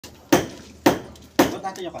Ikot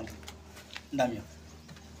natin yung kan. Ang dami yun.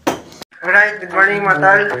 Alright, good morning mga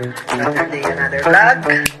tol. Starting another vlog.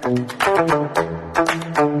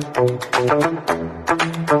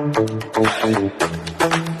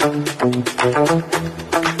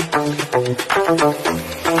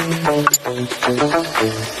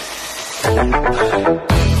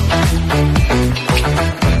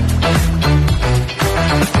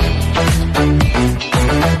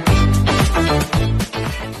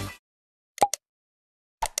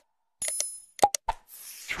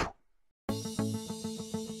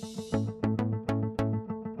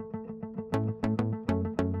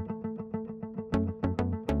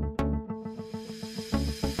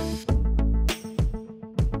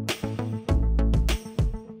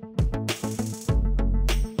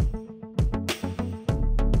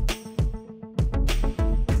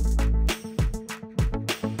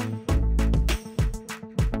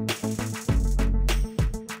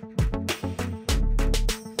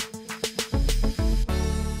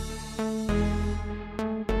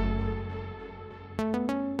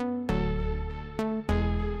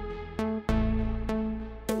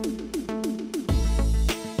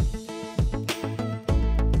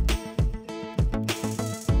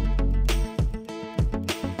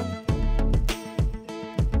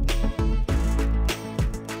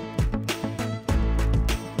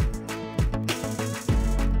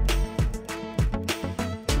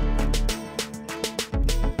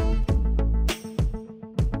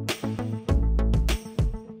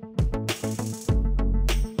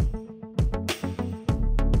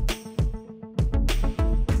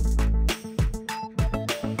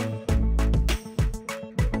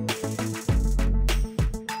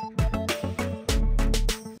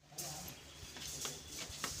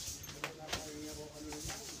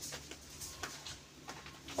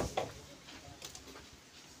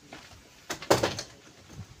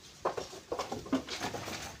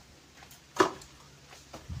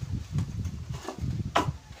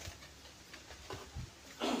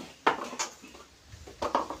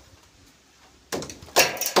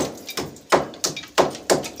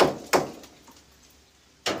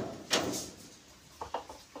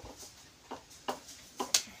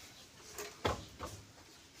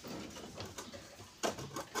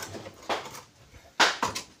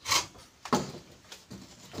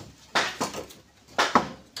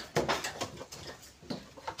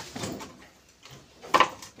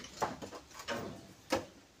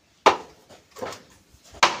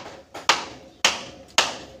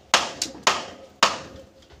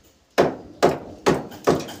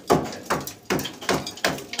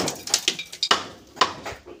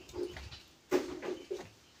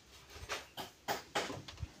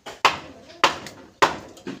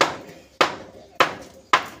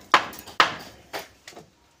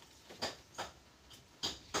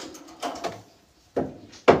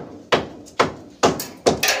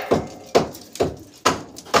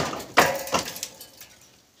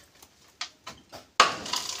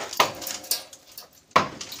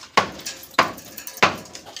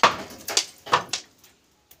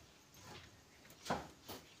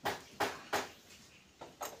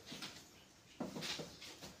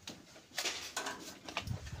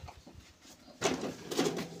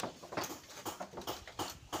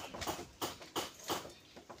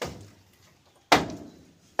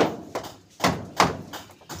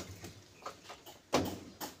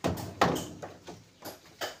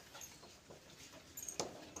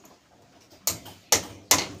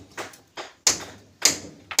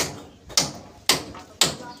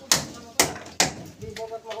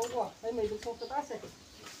 Ay, may dugsong sa taas eh.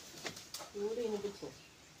 Huli yung dugsong.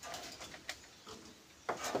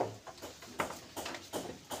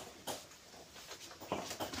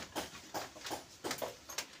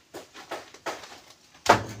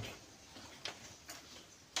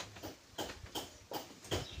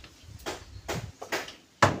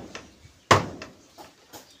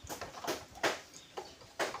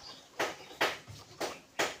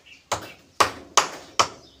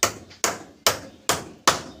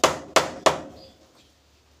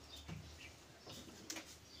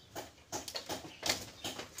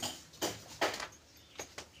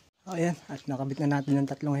 Ayan, at nakabit na natin ng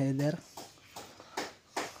tatlong header.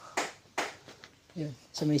 Ayan,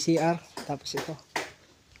 sa may CR. Tapos ito,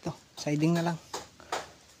 siding na lang.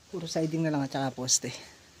 Puro siding na lang at saka poste.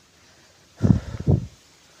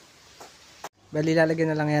 Bali,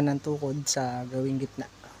 lalagyan na lang yan ng tukod sa gawing gitna.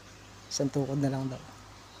 Isang tukod na lang daw.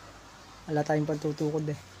 Wala tayong pantutukod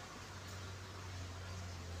eh.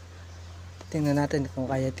 Tingnan natin kung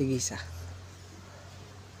kaya tigisa.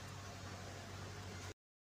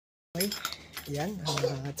 Okay, yan.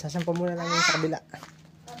 At sasampa muna lang yung sa kabila.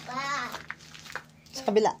 Sa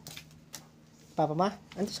kabila. Papa ma,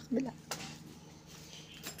 ando sa kabila.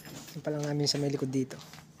 Yan pa lang namin sa may likod dito.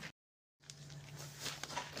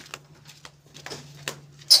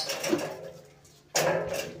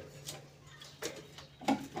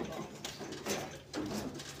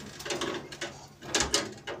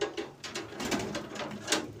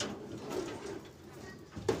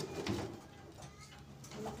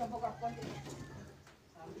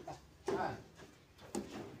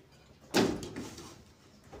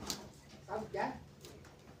 Yan.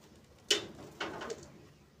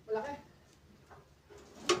 Malaki.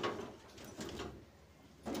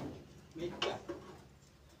 Made ka.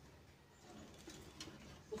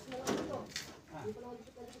 Puso na lang dito. Hindi pa lang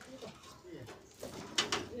dito. Sige.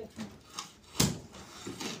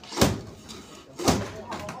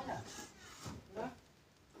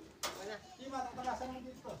 Hindi matatalasan mo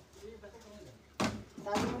dito. Sige, batik mo nila.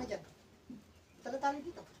 Tali mo na dyan. Tali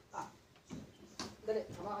dito. Dali,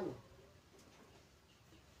 hawakan nyo.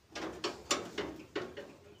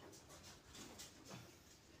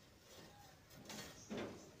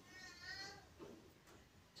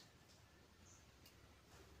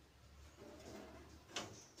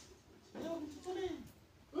 Ayun, susunod.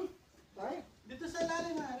 Tayo. Dito sa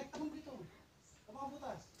ilalim ha, rekta mo dito. Sa mga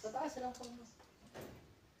butas. Sa taas, silang pang...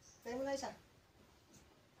 Tayo mo na isa.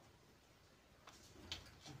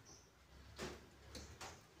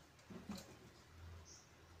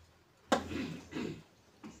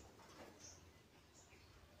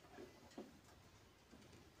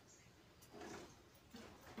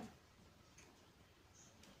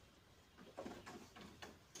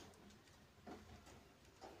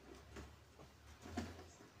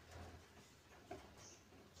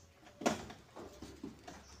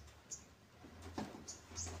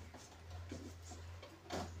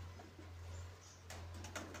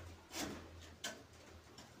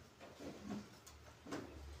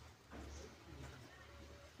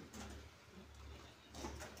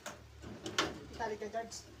 Tali ka,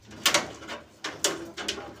 George.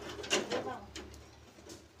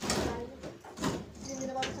 Hindi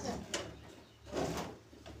na babasa ka.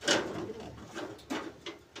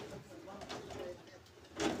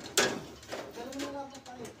 Ganun mo lang ang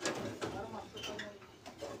tayo. Para makasukan mo.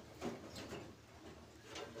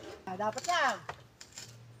 Dapat yan.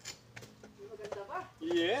 Maganda ba?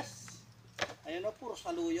 Yes. Ayun o, puro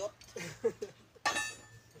saluyot.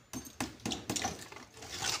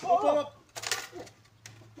 Opo.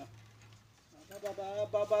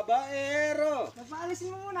 Babaero.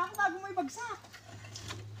 Magpaalisin mo muna ako bago mo ibagsak.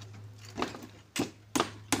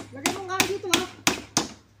 Lagay mong kahoy dito ha.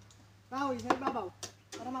 Kahoy sa ibabaw.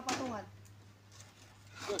 Para mapatungan.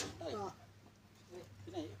 Good. Ay.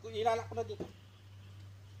 Ilalak ko na dito.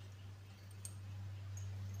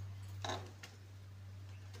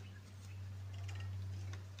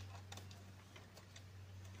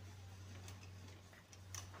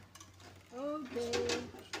 Okay.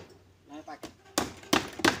 Napak.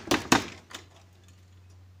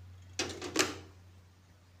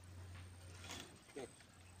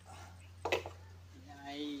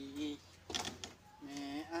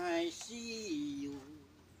 May I see you?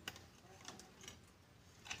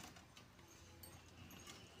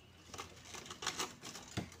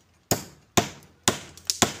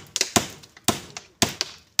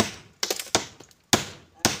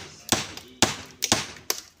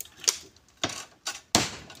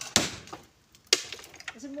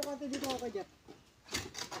 Kasi mo konti dito ako kay Jeff.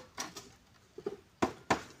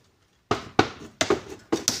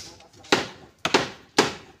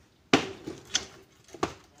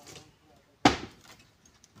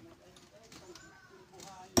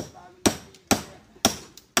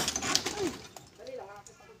 Dali lang,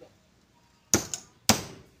 akit ako dyan.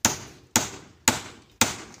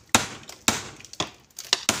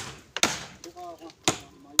 Buka ako.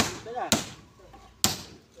 Maliit na yan.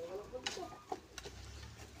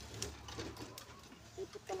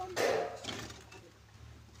 Ipot ka lang dito.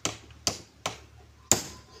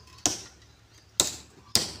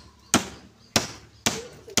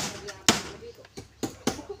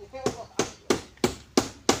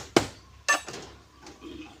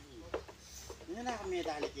 Ano na kami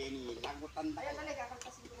dahil kini lagutan tayo. Ayan, dali,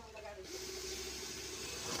 kakalpasin ko ng lagarin.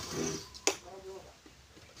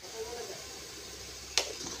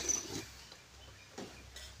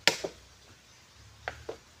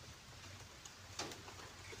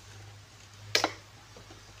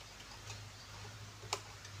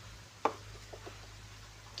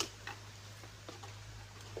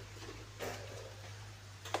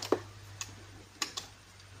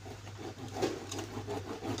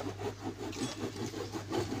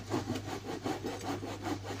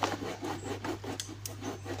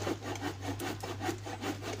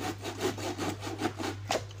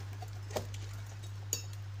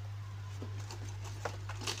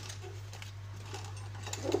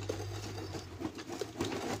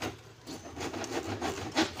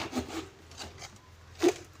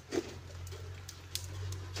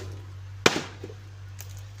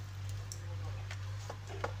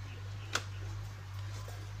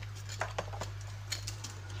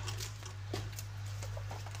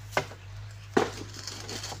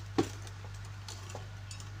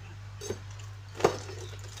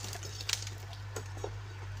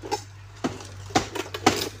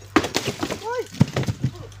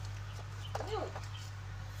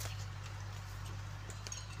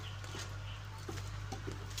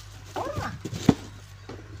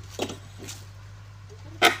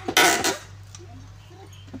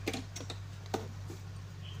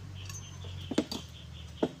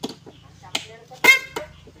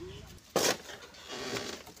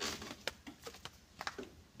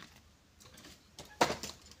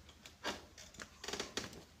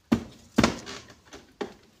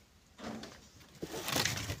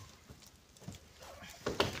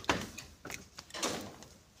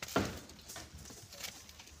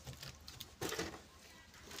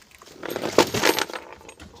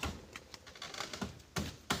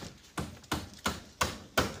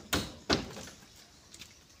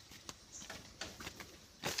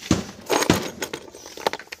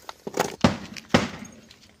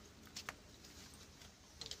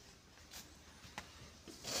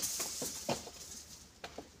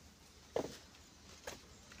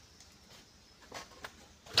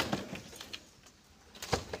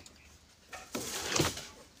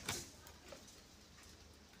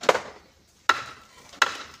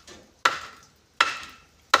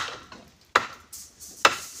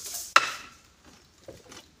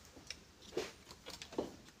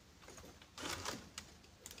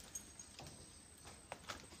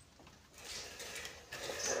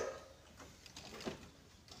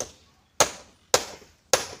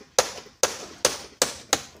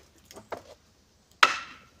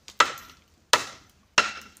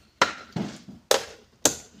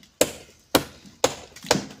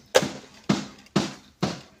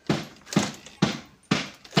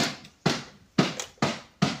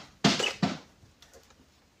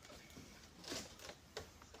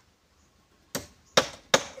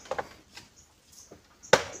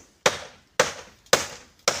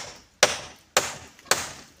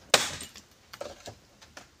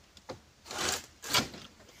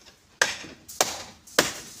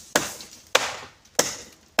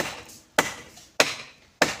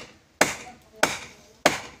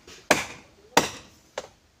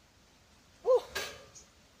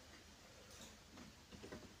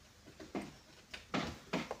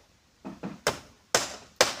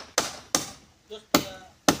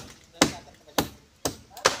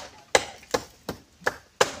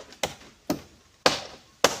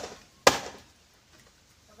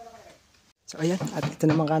 So ayan, at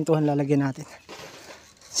ito naman kantuhan lalagyan natin.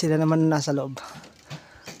 Sila naman nasa loob.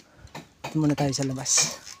 Ito muna tayo sa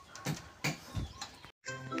labas.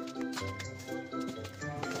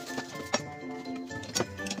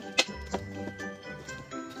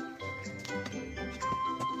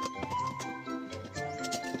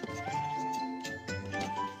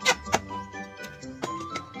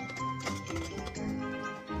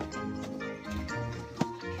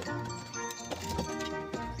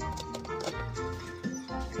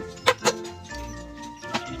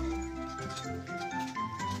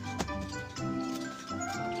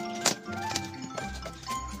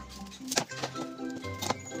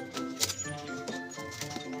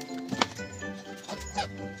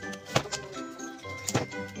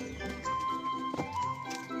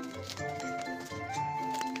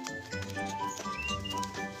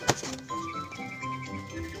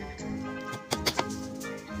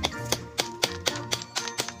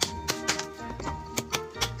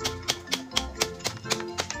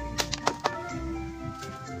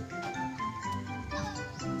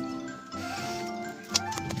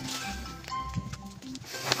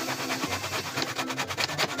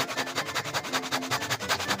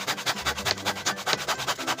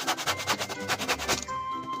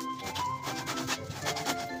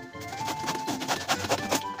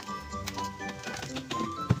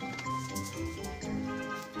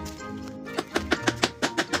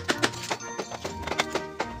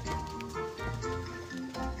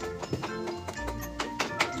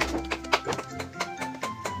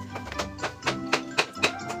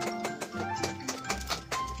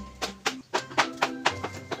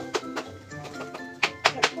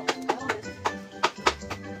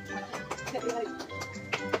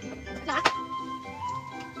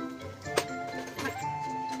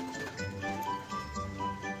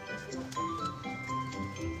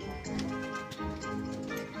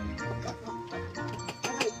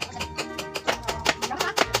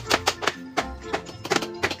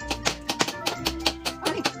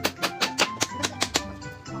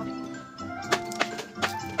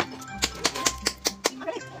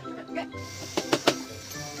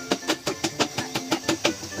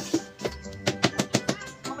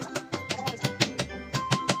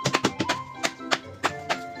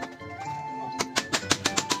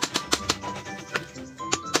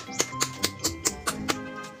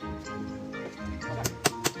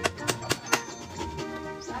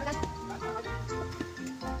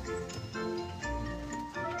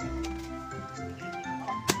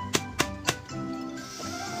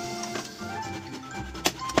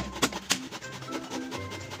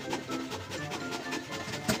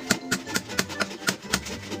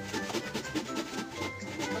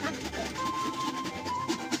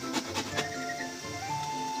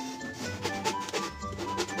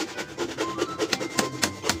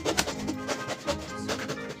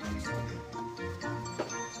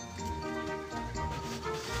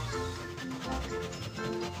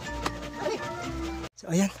 So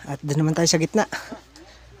ayan, at doon naman tayo sa gitna.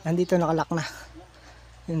 Nandito nakalak na.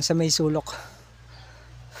 Yun sa may sulok.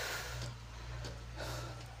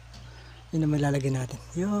 Yun naman lalagyan natin.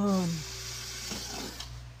 Yun.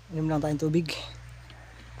 Inom lang tayong tubig.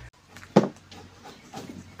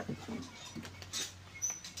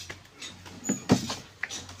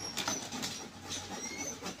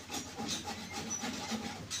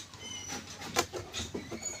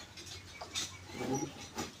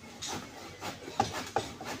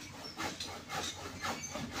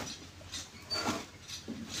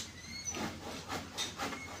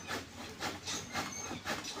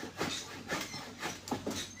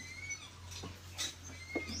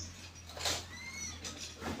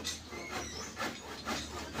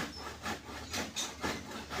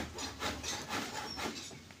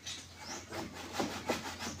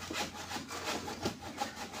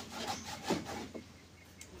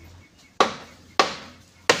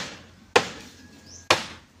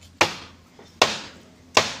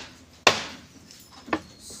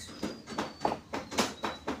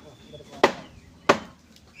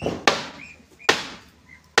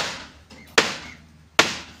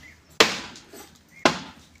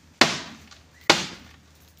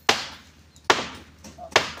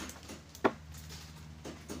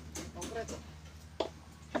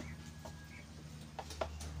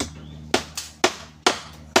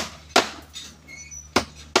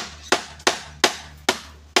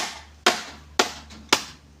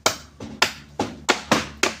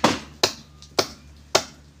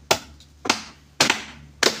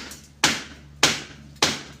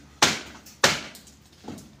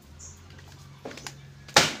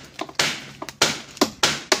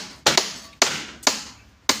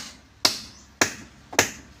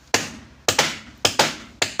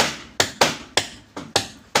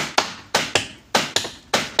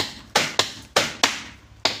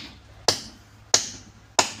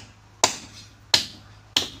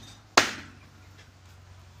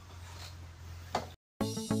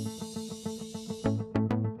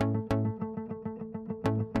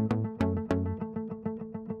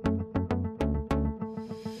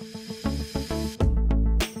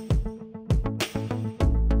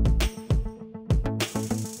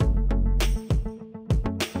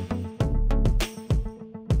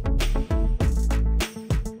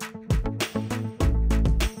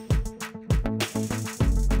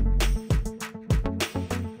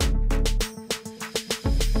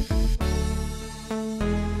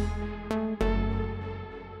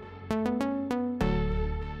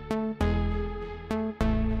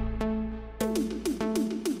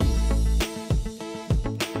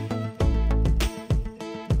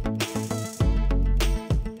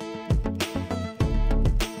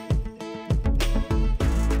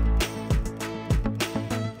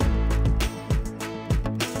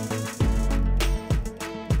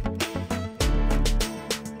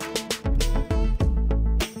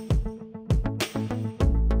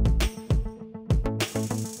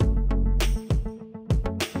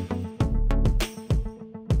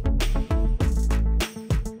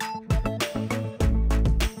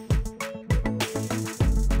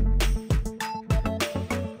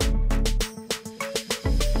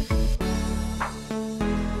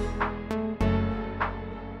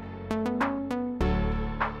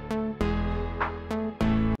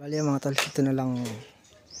 Bali mga tol, ito na lang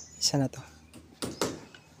isa na to.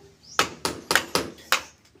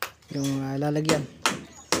 Yung lalagyan.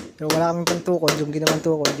 Pero wala kaming pantukod, yung ginawang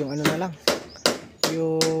tukod, yung ano na lang.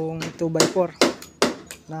 Yung 2x4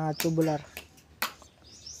 na tubular.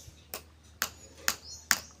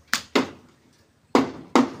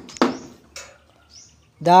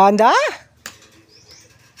 Danda!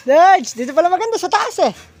 Derge, dito pala maganda sa taas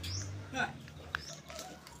eh.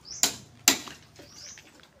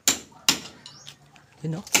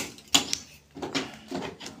 Yun o.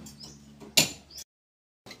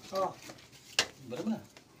 Oh. Bala mo na.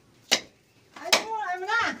 Ayaw mo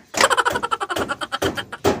na.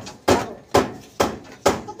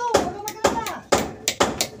 Totoo, wala maganda.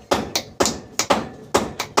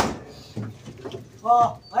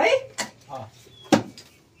 Oh, ay? Ah.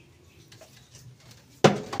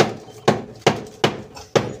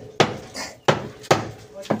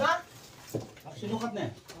 O, diba? Sinukat na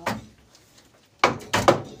eh.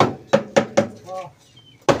 Oh.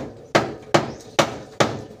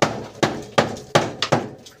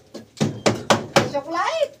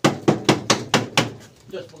 Chocolate!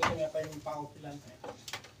 Diyos, maganda nga pa yung pao silang eh.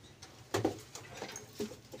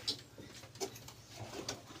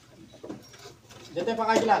 Dito pa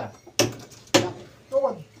kayo kilala?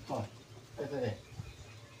 Tukod. Oh, ito eh.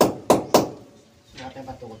 Natin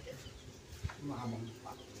pa tukot eh. Mahabang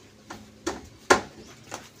pa.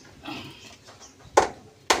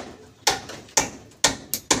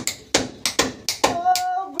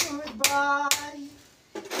 Oh, goodbye!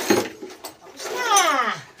 Tapos na!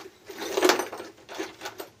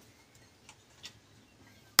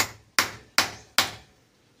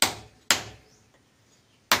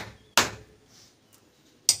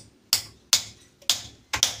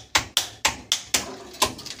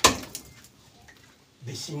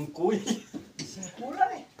 Bisingko eh.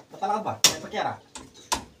 Kulang eh. Patalakad ba? May pakyara?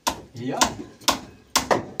 Iyan.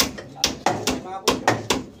 Mga puyo.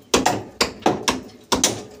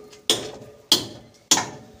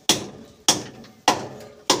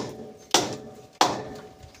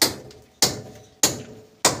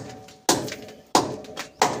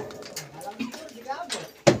 Alam mo, di ka abot.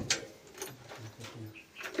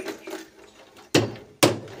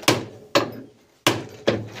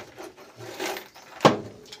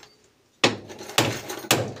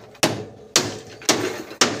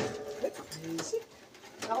 Easy.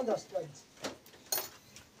 Ako dos, twice.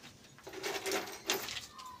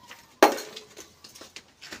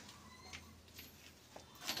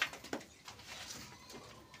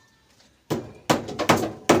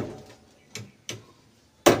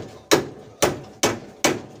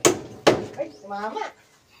 Ay, mama.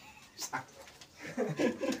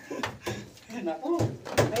 Ay, naku.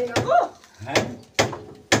 Ay, naku. Ay,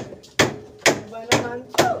 Iba naman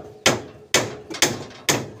to.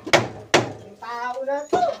 Yung tao na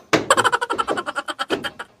to.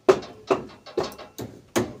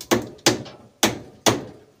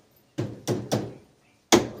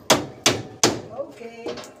 Okay.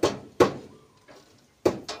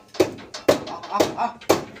 ah.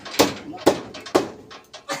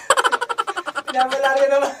 Pinamala rin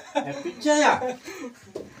naman. Eh, pizza ya.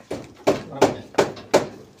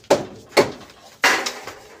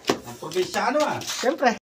 Ang probinsyano ah.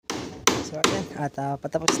 Siyempre. So, ayan. At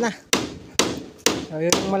patapos na. So,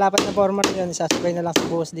 yung malapat na forma rin yun, isasabay na lang sa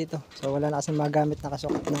buhos dito. So, wala na kasi magamit na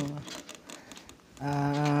kasukat ng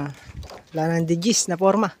wala na digis na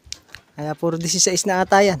forma. Kaya puro 16 na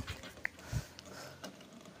ata yan.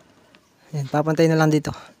 Ayan, papantay na lang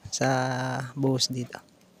dito sa buhos dito.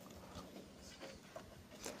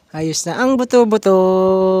 Ayos na ang buto-buto.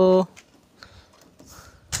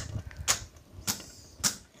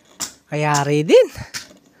 Kayari din.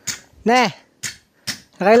 Ne.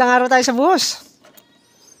 Nakailang araw tayo sa buhos.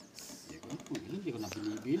 Hindi ko na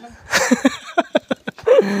binibilang.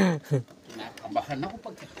 Kinakabahan ako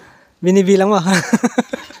pag... Binibilang mo.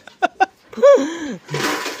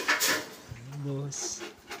 Buhos.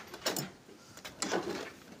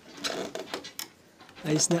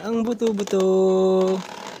 Ayos na ang buto-buto.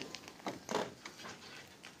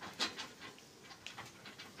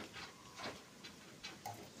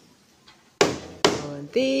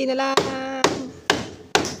 Konti na lang.